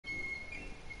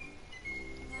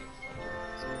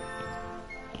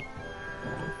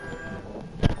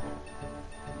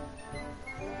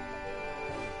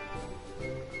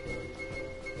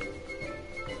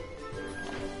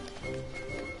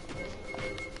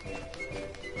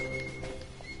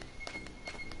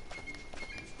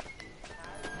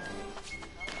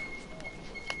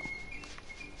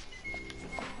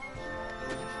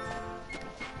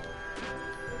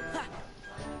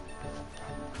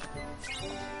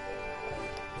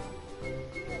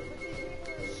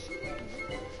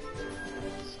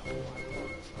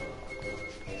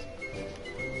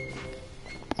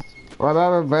What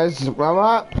about reverse?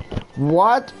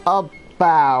 What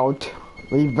about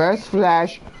reverse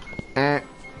flash and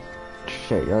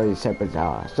shit? You already said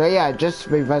bizarre. So yeah, just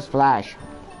reverse flash.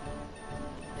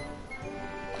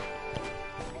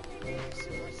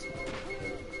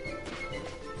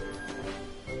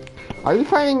 Are you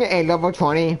fighting a level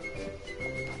 20?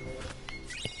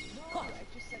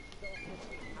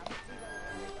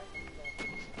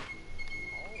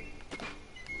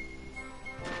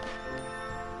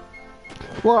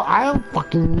 Well, I don't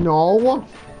fucking know.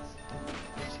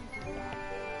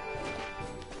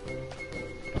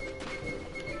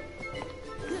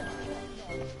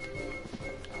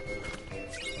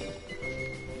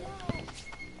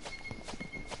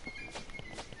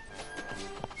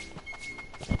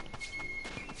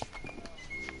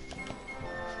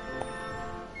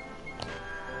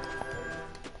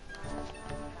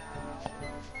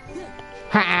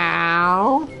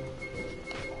 How?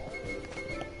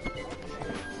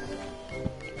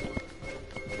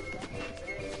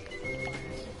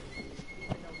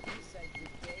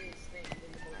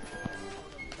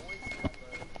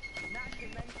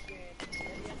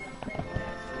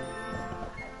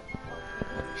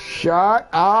 Shut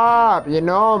up! You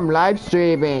know I'm live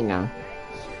streaming.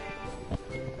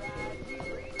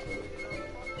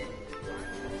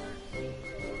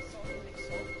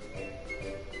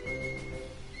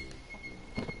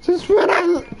 Just when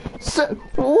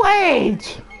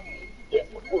wait!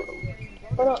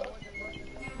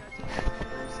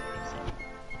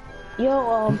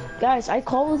 Yo, guys, I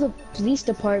called the police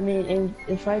department in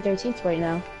Friday 13th right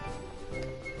now.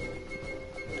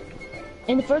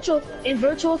 In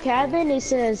virtual cabin, it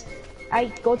says, I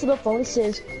go to the phone, it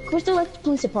says, Crystal Lake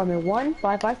Police Department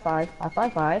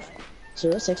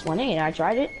 1-555-555-0618. I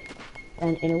tried it,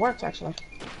 and it worked, actually.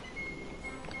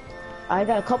 I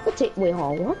got a couple wait,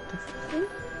 hold on, what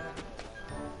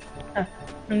the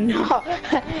no.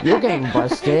 You're getting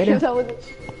busted. If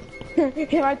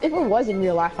it was in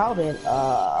real life, I would've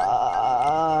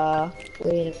been,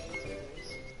 wait.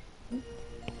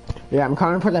 Yeah, I'm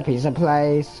coming for the pizza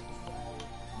place.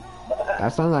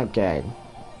 That sounds like gay.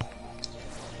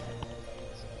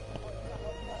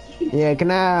 Yeah,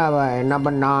 can I have a number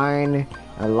 9,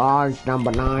 a large number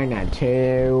 9 at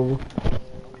 2?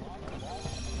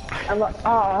 I'm like,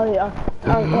 oh yeah.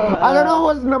 I don't know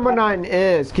what number 9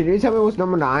 is. Can you tell me what's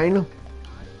number 9?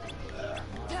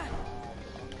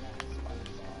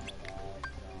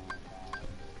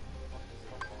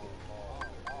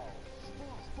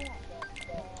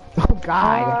 Oh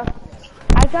God.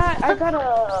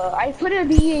 I put a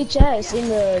VHS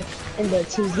in the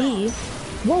TV.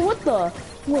 Well, what the?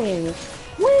 Wait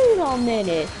a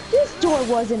minute. This door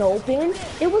wasn't open.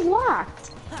 It was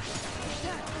locked.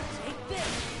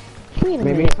 Wait a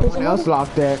Maybe minute. someone else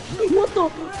locked it. What the?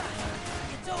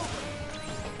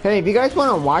 Hey, if you guys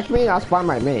want to watch me, that's fine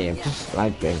by me. It's just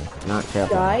like being not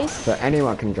careful. Guys? So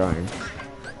anyone can join.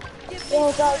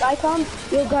 Yo, guys,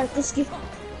 yo, guys,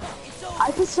 I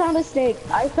just found a snake.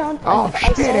 Oh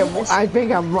shit! I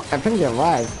think you're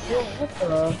right. Yo, what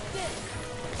the?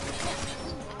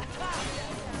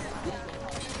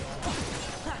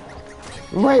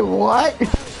 Wait, what? Wait,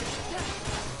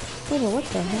 what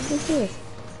the heck is this?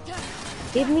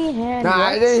 Give me a hand. No,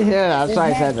 I didn't hear that. That's why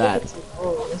I said that.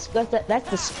 Oh, that's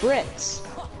the spritz.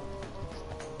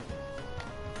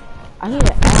 I need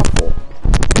an apple.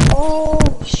 Oh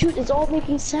shoot! It's all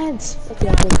making sense. What's the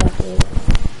apple?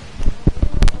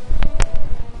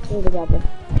 Where's the apple?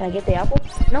 Can I get the apple?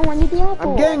 No, I need the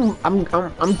apple.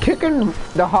 I'm kicking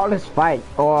the hardest fight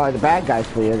or the bad guys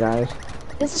for you guys.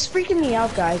 This is freaking me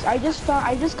out, guys. I just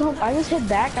hit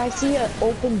back. I see an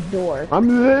open door. I'm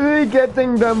literally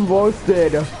getting them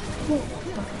roasted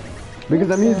because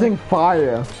I'm using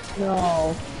fire.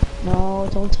 No,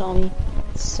 don't tell me.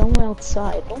 It's someone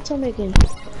outside. Don't tell me again.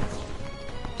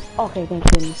 Okay, thank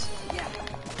goodness.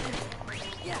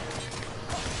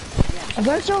 A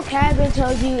virtual cabin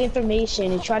tells you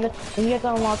information and you have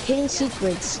to unlock hidden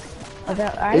secrets.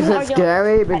 Is it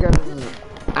scary? Because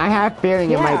I have a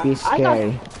feeling it might be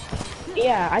scary.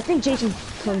 I think Jason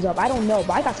comes up. I don't know,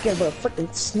 but I got scared by a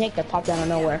freaking snake that popped out of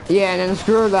nowhere. Yeah, then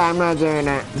screw that. I'm not doing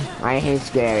it. I hate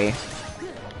scary.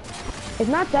 It's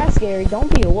not that scary. Don't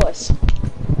be a wuss.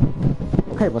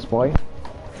 Okay, wuss boy.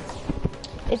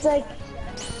 It's like...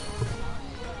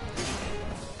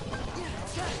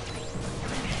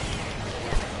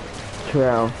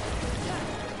 True.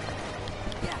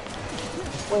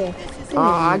 Where?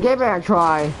 I gave it a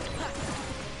try.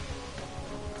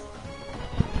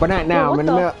 But not now.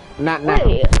 Not now.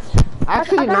 Wait.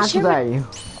 Actually, not today.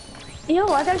 Yo,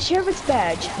 I got a sheriff's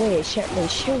badge. Wait,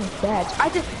 sheriff's badge.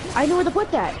 I know where to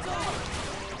put that.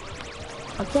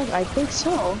 I think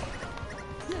so.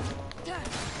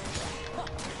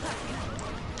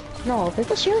 No, if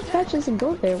the sheriff patch doesn't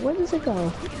go there, where does it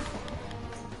go?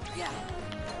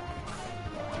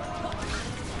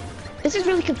 This is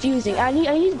really confusing. I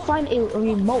need to find a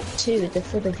remote too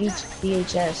for the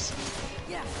VHS.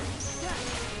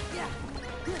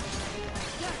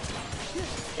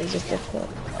 It's just difficult.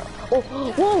 Oh,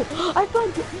 whoa!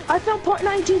 I found Part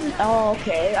 9 Jesus. Oh,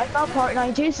 okay. I found Part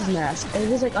 9 Jesus mask. It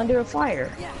was like under a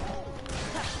fire.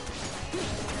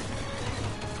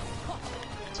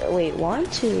 So wait, 1,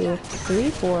 2, 3,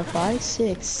 4, 5,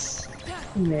 6. Wait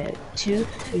a minute. 2,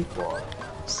 3, 4,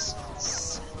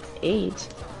 6, 8.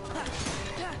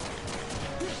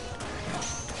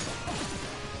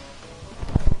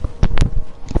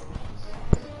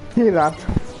 He left.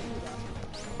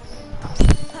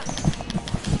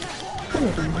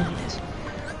 Wait a minute.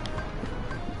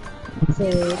 So,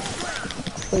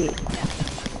 wait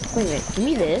a minute. Give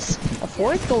me this. A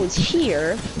fourth goes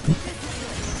here.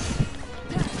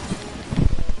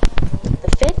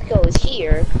 The fifth goes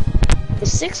here. The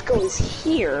sixth goes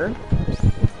here.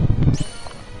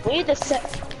 We need the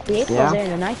eighth goes there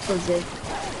and the ninth goes there.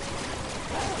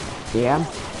 Yeah.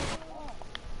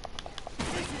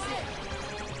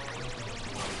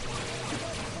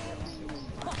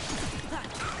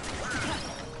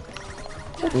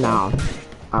 No,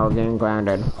 I was getting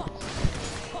grounded.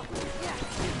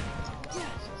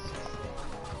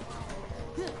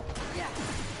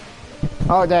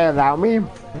 Oh, they allow me?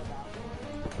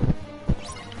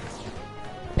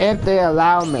 If they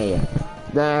allow me,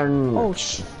 then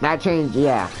that change,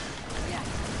 yeah.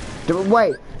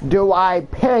 Wait, do I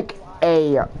pick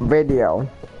a video?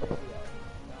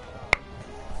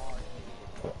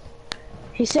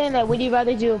 He's saying that would you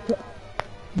rather do a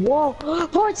whoa,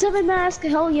 Part 7 mask,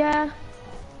 hell yeah.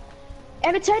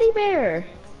 And a teddy bear.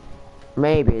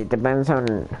 Maybe, it depends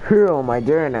on who am I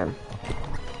doing it.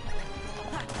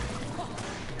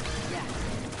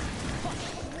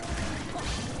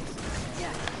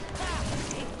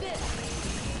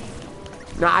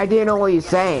 No, I didn't know what he's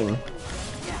saying.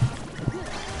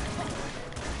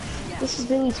 This is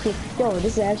really sweet. Yo,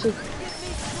 this is actually...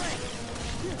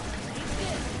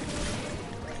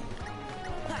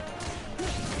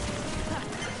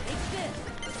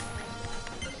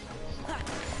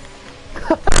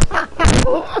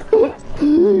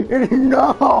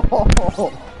 No!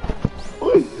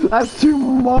 That's too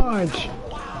much!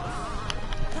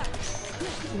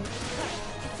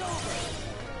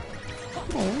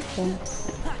 Oh, okay.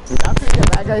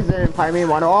 That guy's didn't find me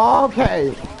one. Okay!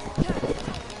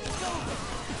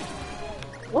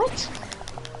 What?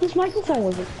 Whose microphone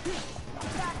was it?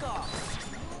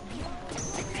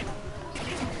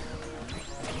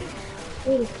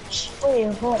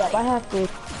 Wait, hold up, I have to...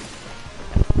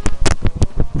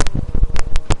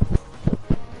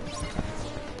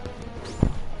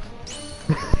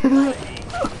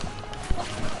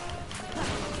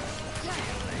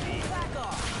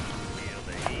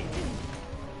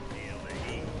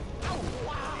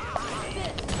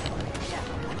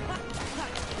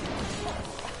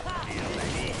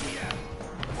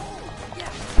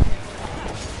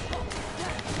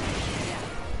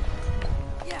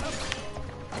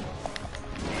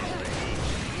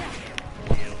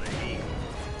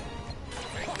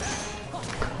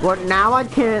 Well, now I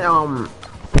can't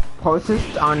post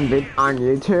this on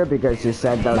YouTube because you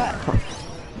said those.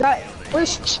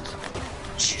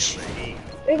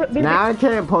 Now I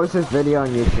can't post this video on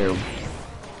YouTube.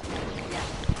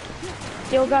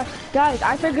 Yo, guys,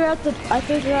 I figured out the I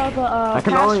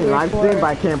can only live stream, but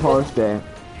I can't post it.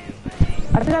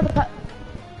 I figured out the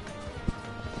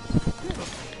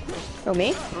Oh,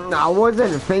 me? No, I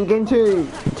wasn't thinking to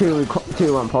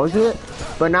post it,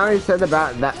 but now you said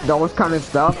about those kind of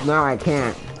stuff. Now I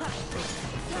can't.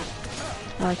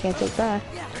 No, I can't take that.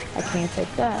 I can't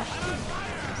take that.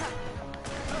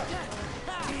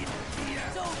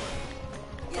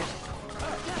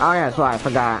 Oh yeah, that's right, I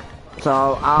forgot.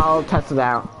 So I'll test it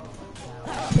out.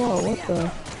 Whoa, what the?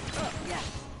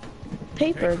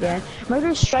 Paper again.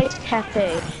 Murder strikes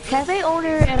cafe. Cafe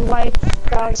owner and wife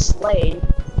got slayed.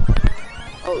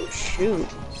 Oh shoot.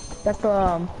 That's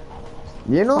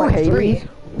You know Part Hades? 3.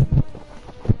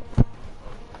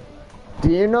 Do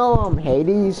you know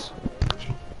Hades?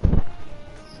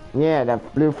 Yeah, the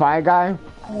blue fire guy.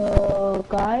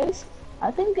 Guys,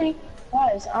 I think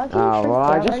guys, aren't you Oh well,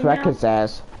 I just wrecked now? his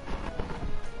ass.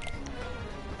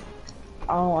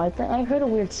 Oh, I think I heard a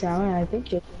weird sound, and I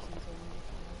think it